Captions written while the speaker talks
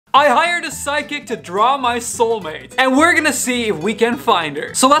I hired a psychic to draw my soulmate, and we're gonna see if we can find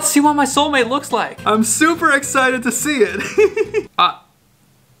her. So let's see what my soulmate looks like. I'm super excited to see it.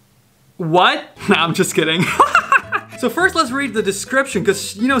 What? Nah, I'm just kidding. So first let's read the description,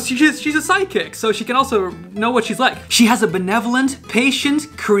 because you know, she's a psychic, so she can also know what she's like. She has a benevolent,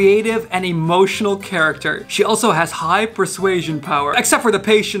 patient, creative, and emotional character. She also has high persuasion power, except for the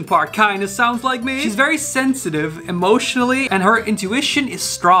patient part, kinda sounds like me. She's very sensitive emotionally, and her intuition is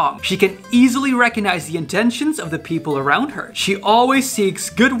strong. She can easily recognize the intentions of the people around her. She always seeks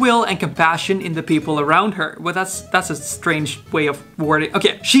goodwill and compassion in the people around her. Well, that's a strange way of wording.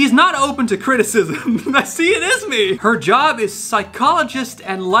 Okay, she is not open to criticism. I see, it is me. Her job is psychologist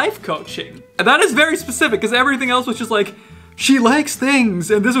and life coaching. And that is very specific, because everything else was just like, she likes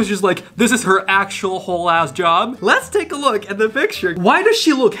things, and this was just like, this is her actual whole ass job. Let's take a look at the picture. Why does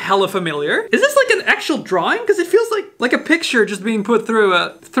she look hella familiar? Is this like an actual drawing? Because it feels like a picture just being put through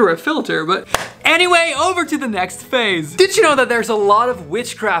a filter, but anyway, over to the next phase. Did you know that there's a lot of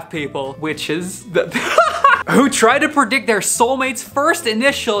witchcraft people, witches, that who try to predict their soulmate's first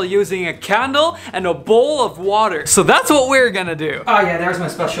initial using a candle and a bowl of water? So that's what we're gonna do. Oh yeah, there's my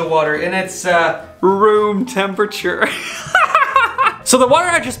special water, and it's room temperature. So the water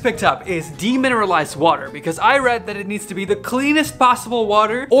I just picked up is demineralized water, because I read that it needs to be the cleanest possible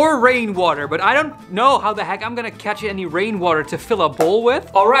water or rainwater, but I don't know how the heck I'm gonna catch any rainwater to fill a bowl with.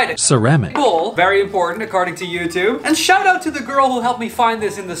 All right, ceramic bowl, very important according to YouTube. And shout out to the girl who helped me find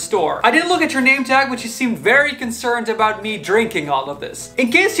this in the store. I didn't look at her name tag, but she seemed very concerned about me drinking all of this. In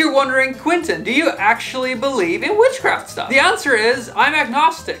case you're wondering, Quinten, do you actually believe in witchcraft stuff? The answer is, I'm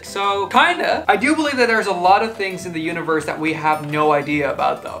agnostic, so kinda. I do believe that there's a lot of things in the universe that we have no idea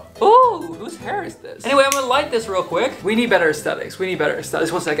about though. Ooh, whose hair is this? Anyway, I'm gonna light this real quick. We need better aesthetics. We need better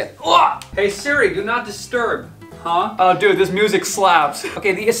aesthetics. 1 second. Ugh! Hey Siri, do not disturb. Huh? Oh dude, this music slaps.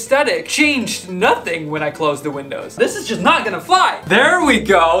 Okay, the aesthetic changed nothing when I closed the windows. This is just not gonna fly. There we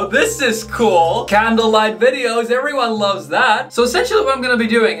go. This is cool. Candlelight videos, everyone loves that. So essentially what I'm gonna be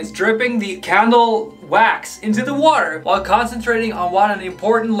doing is dripping the candle wax into the water while concentrating on what an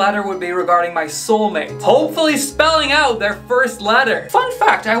important letter would be regarding my soulmate. Hopefully spelling out their first letter. Fun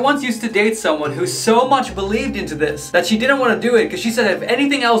fact, I once used to date someone who so much believed into this that she didn't want to do it because she said if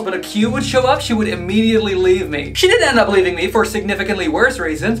anything else but a Q would show up, she would immediately leave me. She did end up leaving me for significantly worse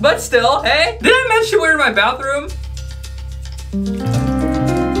reasons, but still, hey, did I mention we're in my bathroom?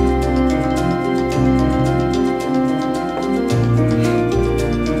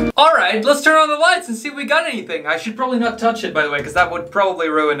 All right, let's turn on the lights and see if we got anything. I should probably not touch it, by the way, because that would probably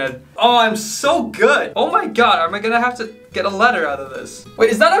ruin it. Oh, I'm so good. Oh my God, am I gonna have to get a letter out of this?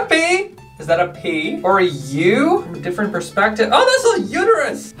 Wait, is that a P? Is that a P or a U? From a different perspective. Oh, that's a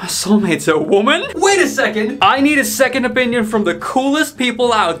uterus. My soulmate's a woman? Wait a second. I need a second opinion from the coolest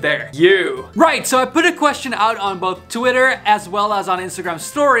people out there. You. Right, so I put a question out on both Twitter as well as on Instagram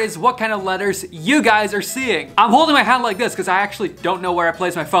stories. What kind of letters you guys are seeing? I'm holding my hand like this because I actually don't know where I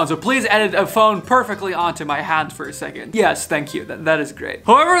place my phone. So please edit a phone perfectly onto my hand for a second. Yes, thank you. That is great.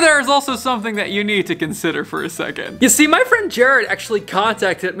 However, there is also something that you need to consider for a second. You see, my friend Jared actually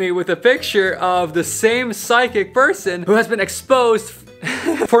contacted me with a picture of the same psychic person who has been exposed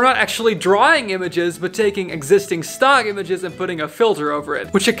for not actually drawing images, but taking existing stock images and putting a filter over it,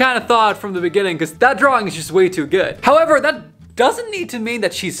 which I kind of thought from the beginning because that drawing is just way too good. However, that doesn't need to mean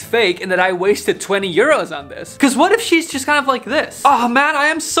that she's fake and that I wasted 20 euros on this. Because what if she's just kind of like this? Oh man, I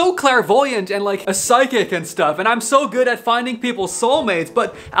am so clairvoyant and like a psychic and stuff, and I'm so good at finding people's soulmates,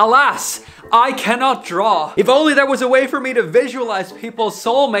 but alas, I cannot draw. If only there was a way for me to visualize people's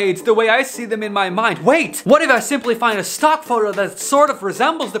soulmates the way I see them in my mind. Wait, what if I simply find a stock photo that sort of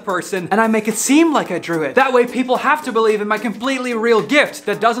resembles the person and I make it seem like I drew it? That way people have to believe in my completely real gift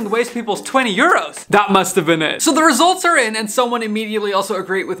that doesn't waste people's 20 euros. That must have been it. So the results are in, and someone immediately also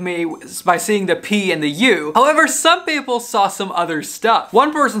agreed with me by seeing the P and the U. However, some people saw some other stuff.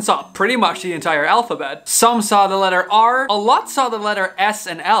 One person saw pretty much the entire alphabet. Some saw the letter R, a lot saw the letter S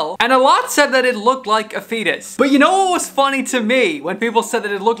and L, and a lot said that it looked like a fetus. But you know what was funny to me? When people said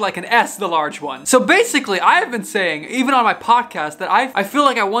that it looked like an S, the large one. So basically, I have been saying, even on my podcast, that I feel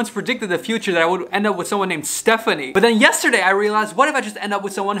like I once predicted the future that I would end up with someone named Stephanie. But then yesterday I realized, what if I just end up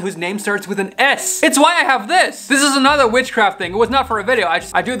with someone whose name starts with an S? It's why I have this. This is another witchcraft thing. It was not for a video.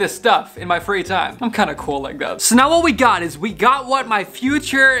 I do this stuff in my free time. I'm kind of cool like that. So now what we got is we got what my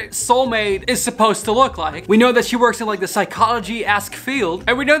future soulmate is supposed to look like. We know that she works in like the psychology-esque field,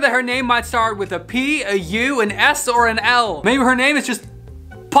 and we know that her name might start with a P, a U, an S, or an L. Maybe her name is just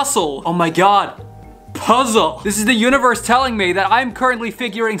Puzzle. Oh my God. Puzzle. This is the universe telling me that I'm currently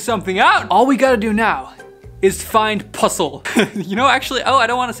figuring something out. All we gotta do now is find puzzle. You know, actually, oh, I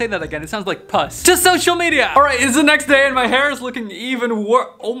don't want to say that again. It sounds like pus. To social media. All right, it's the next day and my hair is looking even worse.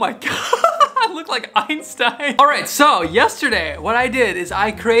 Oh my God. I look like Einstein. All right, so yesterday, what I did is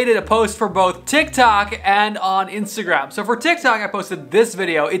I created a post for both TikTok and on Instagram. So for TikTok, I posted this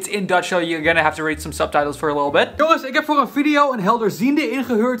video. It's in Dutch, so you're gonna have to read some subtitles for a little bit. Jongens, ik heb voor een video een helderziende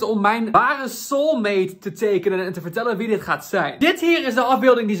ingehuurd om mijn ware soulmate te tekenen en te vertellen wie dit gaat zijn. Dit hier is de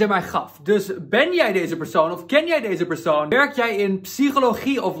afbeelding die ze mij gaf. Dus ben jij deze persoon of ken jij deze persoon? Werk jij in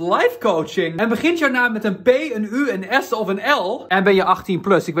psychologie of life coaching? En begint jouw naam met een P, een U, een S of een L? En ben je 18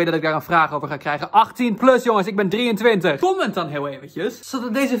 plus? Ik weet dat ik daar een vraag over ga krijgen. 18 plus jongens, ik ben 23. Comment dan heel eventjes,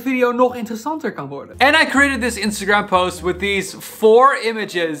 zodat deze video nog interessanter kan worden. And I created this Instagram post with these 4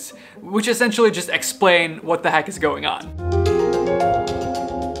 images, which essentially just explain what the heck is going on.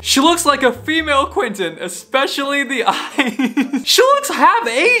 She looks like a female Quinten, especially the eyes. She looks half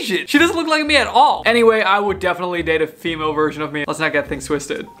Asian. She doesn't look like me at all. Anyway, I would definitely date a female version of me. Let's not get things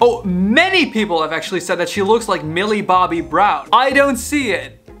twisted. Oh, many people have actually said that she looks like Millie Bobby Brown. I don't see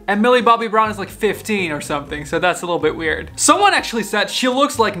it. And Millie Bobby Brown is like 15 or something, so that's a little bit weird. Someone actually said she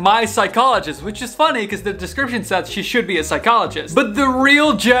looks like my psychologist, which is funny because the description says she should be a psychologist. But the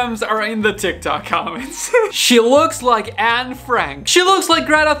real gems are in the TikTok comments. She looks like Anne Frank. She looks like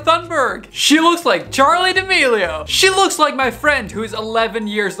Greta Thunberg. She looks like Charlie D'Amelio. She looks like my friend who is 11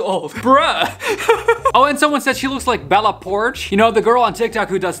 years old. Bruh. Oh, and someone said she looks like Bella Poarch. You know, the girl on TikTok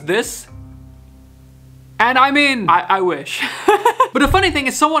who does this? And I mean, I wish. But the funny thing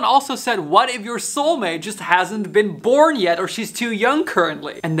is someone also said, what if your soulmate just hasn't been born yet or she's too young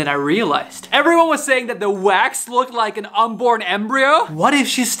currently? And then I realized, everyone was saying that the wax looked like an unborn embryo. What if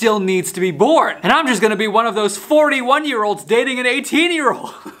she still needs to be born? And I'm just gonna be one of those 41-year-olds dating an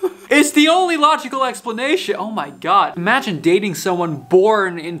 18-year-old. It's the only logical explanation. Oh my God. Imagine dating someone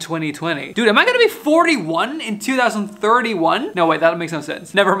born in 2020. Dude, am I gonna be 41 in 2031? No, wait, that makes no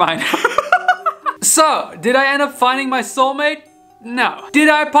sense. Never mind. So, did I end up finding my soulmate? No. Did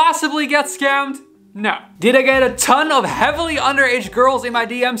I possibly get scammed? No. Did I get a ton of heavily underage girls in my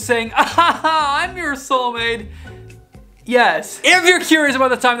DMs saying, "Ahaha, I'm your soulmate"? Yes. If you're curious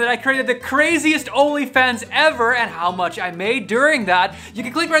about the time that I created the craziest OnlyFans ever and how much I made during that, you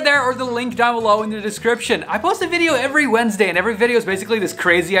can click right there or the link down below in the description. I post a video every Wednesday and every video is basically this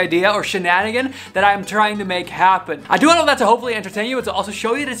crazy idea or shenanigan that I'm trying to make happen. I do all of that to hopefully entertain you, but to also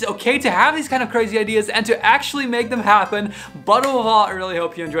show you that it's okay to have these kind of crazy ideas and to actually make them happen. But above all, I really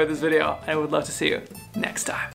hope you enjoyed this video. I would love to see you next time.